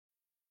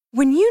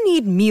When you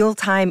need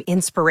mealtime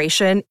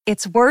inspiration,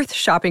 it's worth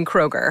shopping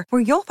Kroger,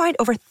 where you'll find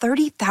over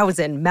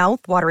 30,000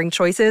 mouth-watering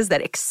choices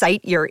that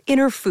excite your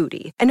inner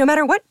foodie. And no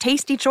matter what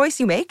tasty choice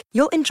you make,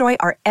 you'll enjoy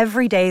our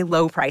everyday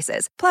low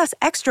prices, plus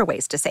extra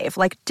ways to save,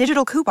 like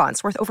digital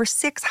coupons worth over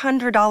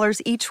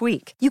 $600 each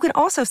week. You can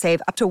also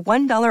save up to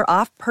 $1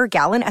 off per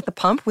gallon at the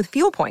pump with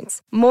fuel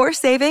points. More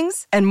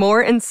savings and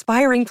more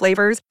inspiring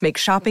flavors make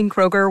shopping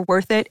Kroger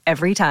worth it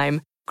every time.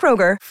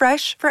 Kroger,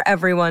 fresh for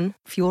everyone.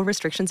 Fuel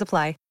restrictions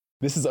apply.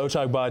 This is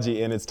Ochai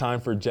Baji, and it's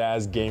time for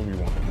Jazz Game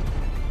Rewind.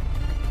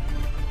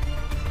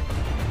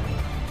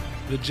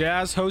 The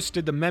Jazz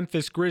hosted the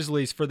Memphis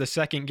Grizzlies for the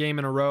second game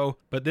in a row,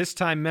 but this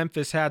time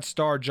Memphis had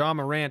star Ja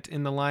Morant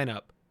in the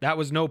lineup. That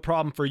was no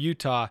problem for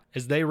Utah,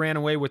 as they ran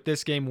away with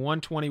this game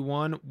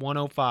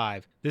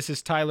 121-105. This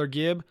is Tyler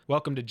Gibb.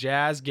 Welcome to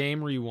Jazz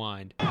Game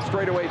Rewind.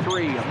 Straightaway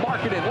three.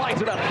 Markkanen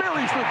lights it up.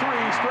 Buries the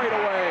three straight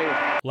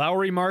away.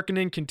 Lauri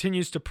Markkanen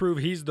continues to prove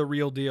he's the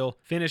real deal,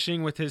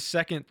 finishing with his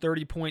second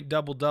 30-point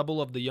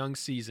double-double of the young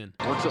season.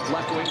 Works it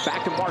left wing,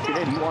 back to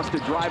Markkanen. He wants to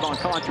drive on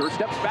Contour.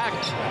 Steps back,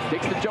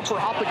 takes the jumper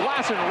off the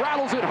glass and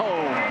rattles it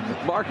home.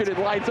 Markkanen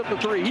lights up the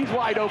three. He's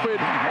wide open,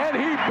 and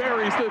he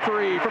buries the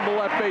three from the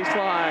left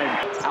baseline.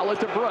 Outlet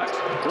to Brooks.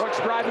 Brooks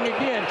driving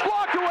again.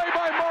 Blocked away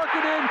by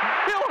Markkanen.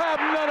 He'll have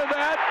none of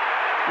that.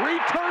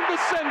 Return to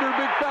sender,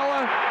 big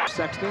fella.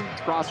 Sexton,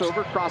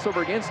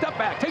 crossover again. Step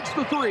back, takes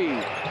the three.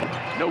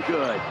 No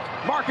good.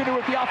 Markkanen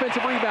with the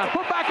offensive rebound.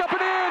 Put back up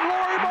and in.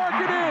 Lauri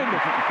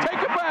Markkanen.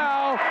 Take a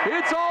bow.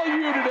 It's all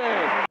you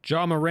today.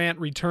 Ja Morant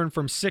returned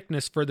from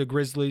sickness for the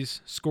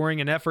Grizzlies,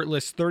 scoring an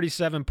effortless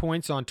 37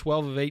 points on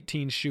 12 of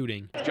 18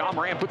 shooting. Ja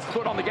Morant puts his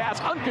foot on the gas,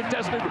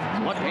 uncontested,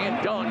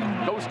 left-hand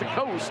dunk, coast to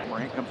coast.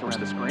 Morant comes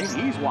around the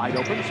screen, he's wide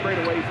open,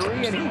 straightaway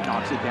three, and he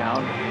knocks it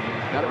down.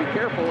 Got to be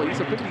careful, he's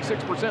a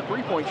 56%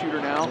 three-point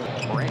shooter now.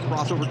 Morant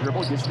crossover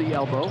dribble, gets the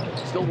elbow,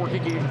 still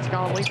working against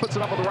Conley, puts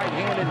it up with the right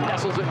hand and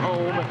nestles it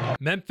home.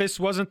 Memphis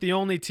wasn't the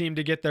only team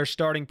to get their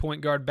starting point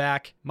guard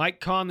back.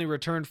 Mike Conley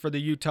returned for the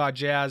Utah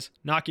Jazz,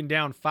 knocking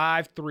down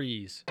 5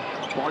 threes.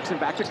 Clarkson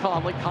back to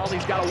Conley.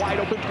 Conley's got a wide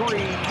open three.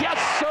 Yes,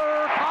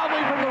 sir!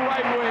 Conley from the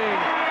right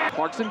wing.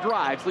 Clarkson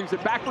drives, leaves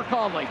it back for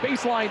Conley.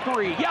 Baseline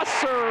three. Yes,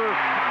 sir!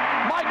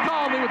 Mike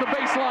Conley with a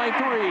baseline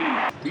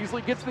three.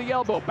 Beasley gets the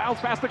elbow. Bounce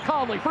pass to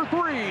Conley for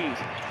three.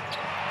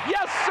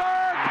 Yes,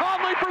 sir!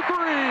 Conley for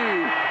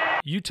three!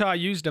 Utah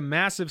used a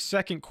massive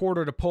second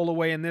quarter to pull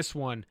away in this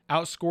one,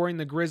 outscoring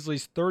the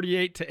Grizzlies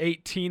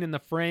 38-18 in the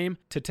frame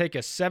to take a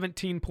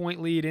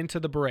 17-point lead into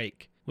the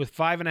break. With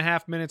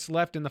 5.5 minutes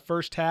left in the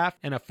first half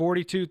and a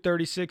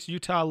 42-36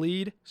 Utah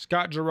lead,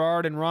 Scott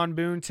Gerard and Ron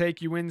Boone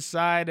take you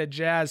inside a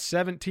Jazz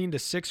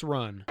 17-6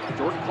 run.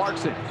 Jordan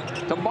Clarkson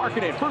to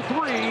Markkanen for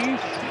three.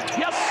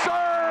 Yes,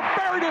 sir!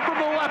 Buried it from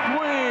the left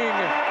wing.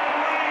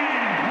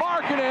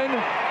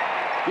 Markkanen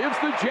gives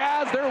the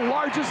Jazz their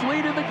largest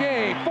lead in the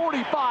game,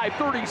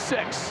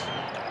 45-36.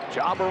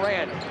 Ja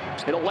Morant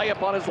hit a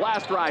layup on his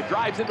last drive,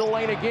 drives into the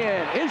lane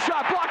again. His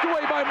shot blocked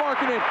away by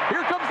Markkanen.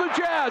 Here comes the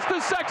Jazz to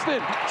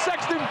Sexton.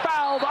 Sexton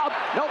fouled up.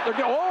 Nope, they're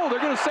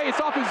going to say it's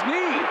off his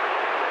knee.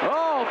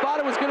 Oh, thought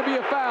it was going to be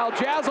a foul.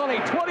 Jazz on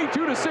a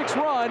 22-6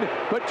 run,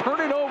 but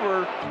turn it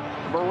over.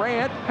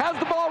 Morant has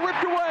the ball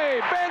ripped away.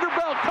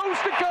 Vanderbilt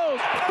coast to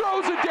coast,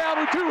 throws it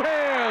down with two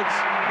hands,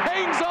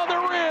 hangs on the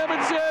rim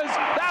and says,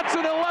 that's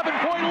an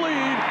 11-point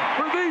lead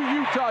for the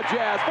Utah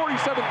Jazz,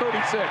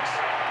 47-36.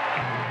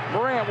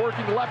 Morant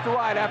working left to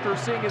right after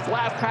seeing his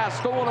last pass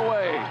stolen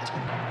away.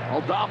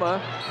 Aldama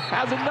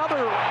has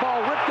another ball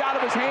ripped out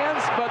of his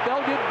hands, but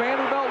they'll get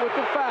Vanderbilt with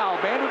the foul.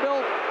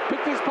 Vanderbilt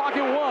picked his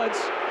pocket once.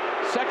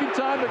 Second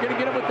time, they're going to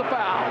get him with the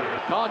foul.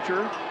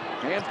 Concher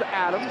hands to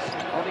Adams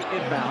on the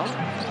inbound.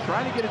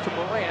 Trying to get it to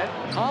Morant.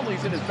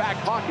 Conley's in his back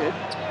pocket.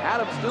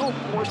 Adams still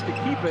forced to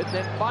keep it,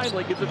 then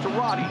finally gives it to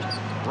Roddy.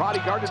 Roddy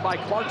guarded by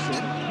Clarkson.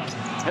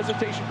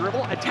 Hesitation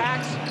dribble,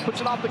 attacks, puts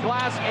it off the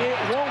glass, it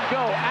won't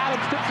go.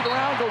 Adams tips it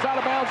around, goes out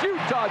of bounds.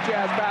 Utah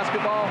Jazz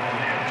basketball.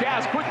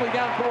 Jazz quickly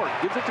down court,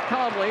 gives it to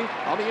Conley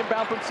on the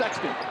inbound from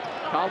Sexton.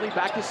 Conley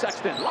back to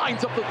Sexton,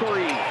 lines up the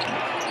three.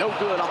 No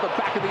good off the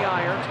back of the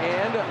iron,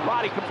 and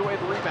Roddy comes away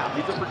with the rebound.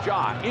 He's up for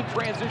Ja, in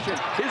transition.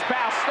 His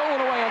pass stolen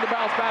away on the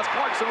bounce pass.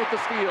 Clarkson with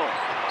the steal.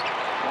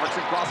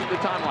 Clarkson crossing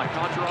the timeline,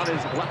 Contra on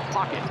his left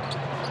pocket.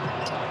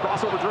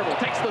 Crossover dribble,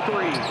 takes the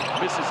three,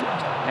 misses it,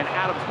 and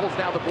Adams pulls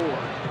down the board.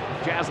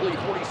 Jazz lead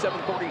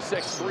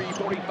 47-36,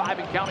 3:45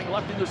 and counting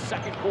left in the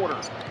second quarter.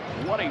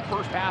 What a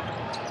first half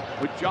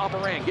with Ja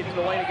Morant getting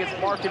the lane against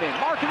Markkanen.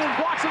 Markkanen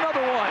blocks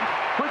another one.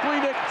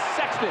 Quickly to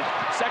Sexton.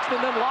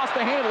 Sexton then lost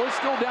the handle. Is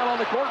still down on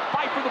the court.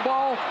 Fight for the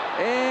ball.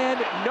 And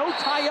no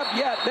tie-up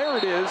yet. There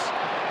it is.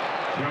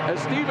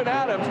 As Steven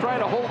Adams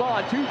trying to hold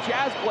on. Two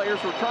Jazz players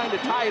were trying to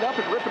tie it up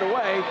and rip it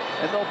away.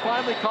 And they'll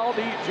finally call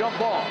the jump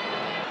ball.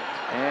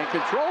 And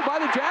controlled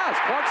by the Jazz.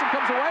 Clarkson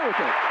comes away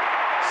with it.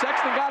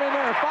 Sexton got in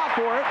there and fought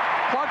for it.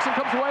 Clarkson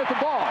comes away with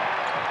the ball.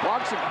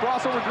 Clarkson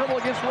crossover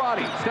dribble against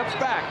Roddy. Steps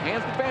back,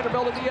 hands to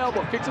Vanderbilt at the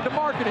elbow. Kicks it to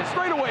Markkanen.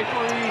 Straightaway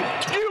three.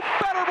 You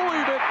better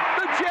believe it.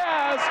 The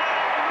Jazz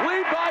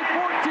Lead by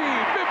 14,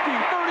 50,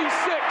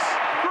 36.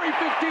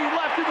 3:15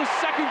 left in the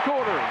second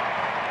quarter.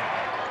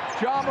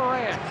 Ja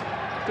Morant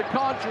to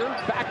Concher,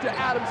 back to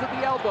Adams at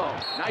the elbow.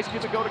 Nice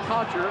give to go to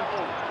Concher,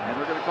 and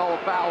they're going to call a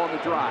foul on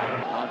the drive.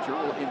 Concher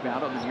will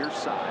inbound on the near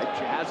side.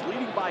 Jazz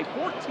leading by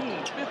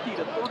 14, 50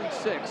 to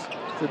 36.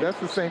 So that's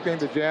the same thing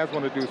the Jazz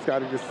want to do,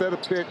 Scotty. Just set a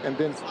pick and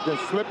then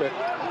slip it.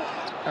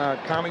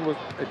 Conley was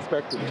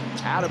expecting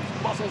it. Adams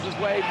muscles his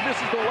way,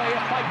 misses the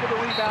layup, fight for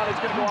the rebound. It's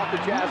going to go off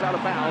the Jazz out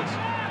of bounds.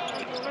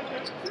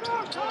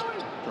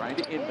 Trying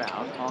to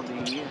inbound on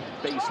the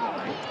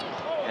baseline.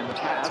 And the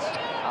pass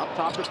up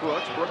top to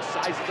Brooks. Brooks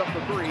sizes up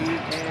the three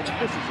and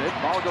misses it.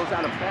 Ball goes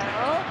out of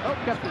bounds.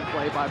 Kept in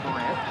play by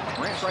Morant.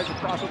 Morant tries to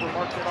cross over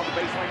Markkanen on the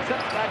baseline.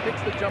 Steps back,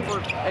 hits the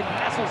jumper, and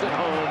nestles it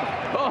home.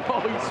 Oh,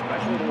 he's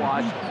special to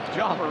watch.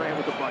 Ja Morant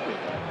with the bucket.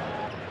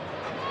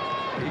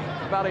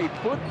 About a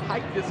foot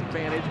height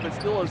disadvantage, but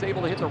still is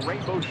able to hit the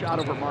rainbow shot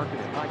over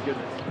Markkanen. My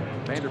goodness.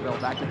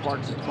 Vanderbilt back to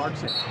Clarkson.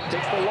 Clarkson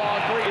takes the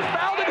long three. Is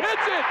fouled and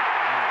hits it.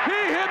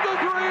 He hit the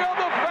three on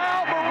the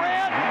foul.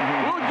 Morant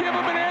will give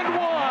him an and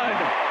one.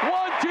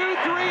 1, 2,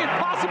 3, and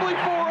possibly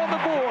 4 on the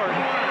board.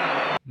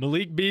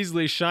 Malik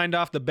Beasley shined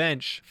off the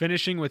bench,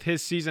 finishing with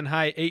his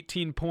season-high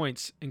 18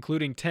 points,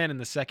 including 10 in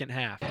the second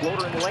half.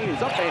 Floater in the lane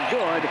is up and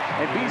good,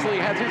 and Beasley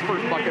has his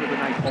first bucket of the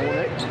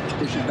night.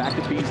 Dishes back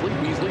to Beasley.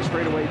 Beasley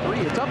straightaway three.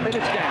 It's up and it's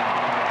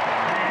down.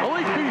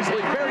 Malik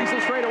Beasley buries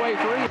the straightaway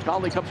three.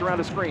 Conley comes around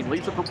the screen,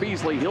 leaves it for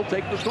Beasley. He'll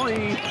take the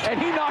three,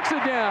 and he knocks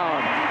it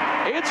down.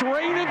 It's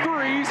raining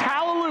threes.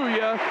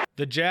 Hallelujah.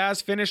 The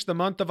Jazz finished the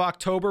month of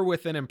October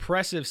with an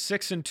impressive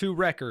 6-2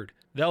 record.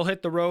 They'll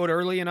hit the road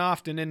early and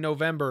often in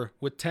November,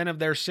 with 10 of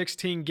their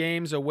 16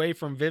 games away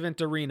from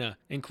Vivint Arena,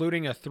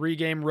 including a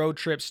 3-game road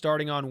trip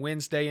starting on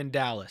Wednesday in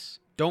Dallas.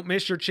 Don't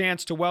miss your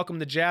chance to welcome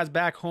the Jazz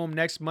back home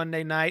next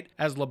Monday night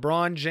as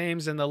LeBron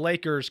James and the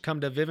Lakers come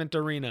to Vivint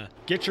Arena.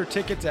 Get your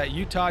tickets at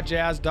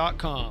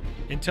utahjazz.com.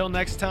 Until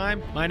next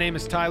time, my name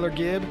is Tyler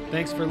Gibb.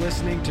 Thanks for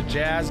listening to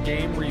Jazz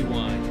Game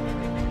Rewind.